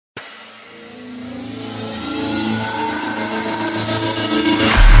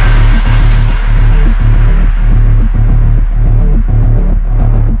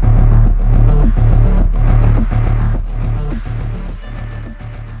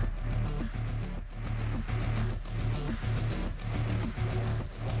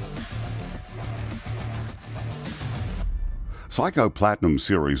Cyco Platinum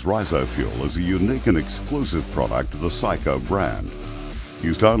Series Ryzofuel is a unique and exclusive product of the Cyco brand.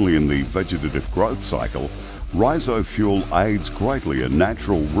 Used only in the vegetative growth cycle, Ryzofuel aids greatly in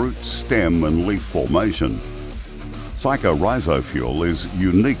natural root, stem and leaf formation. Cyco Ryzofuel is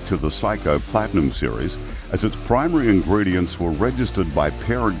unique to the Cyco Platinum Series as its primary ingredients were registered by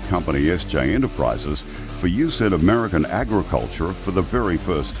parent company SJ Enterprises for use in American agriculture for the very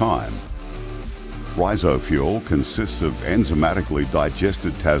first time. Ryzofuel consists of enzymatically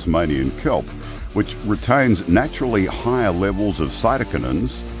digested Tasmanian kelp, which retains naturally higher levels of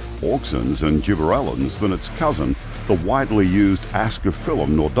cytokinins, auxins and gibberellins than its cousin, the widely used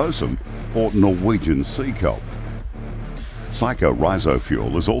Ascophyllum nordosum or Norwegian sea kelp. Cyco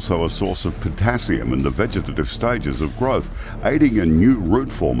Ryzofuel is also a source of potassium in the vegetative stages of growth, aiding in new root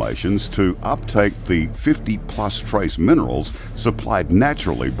formations to uptake the 50+ trace minerals supplied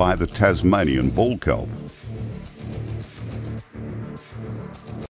naturally by the Tasmanian bull kelp.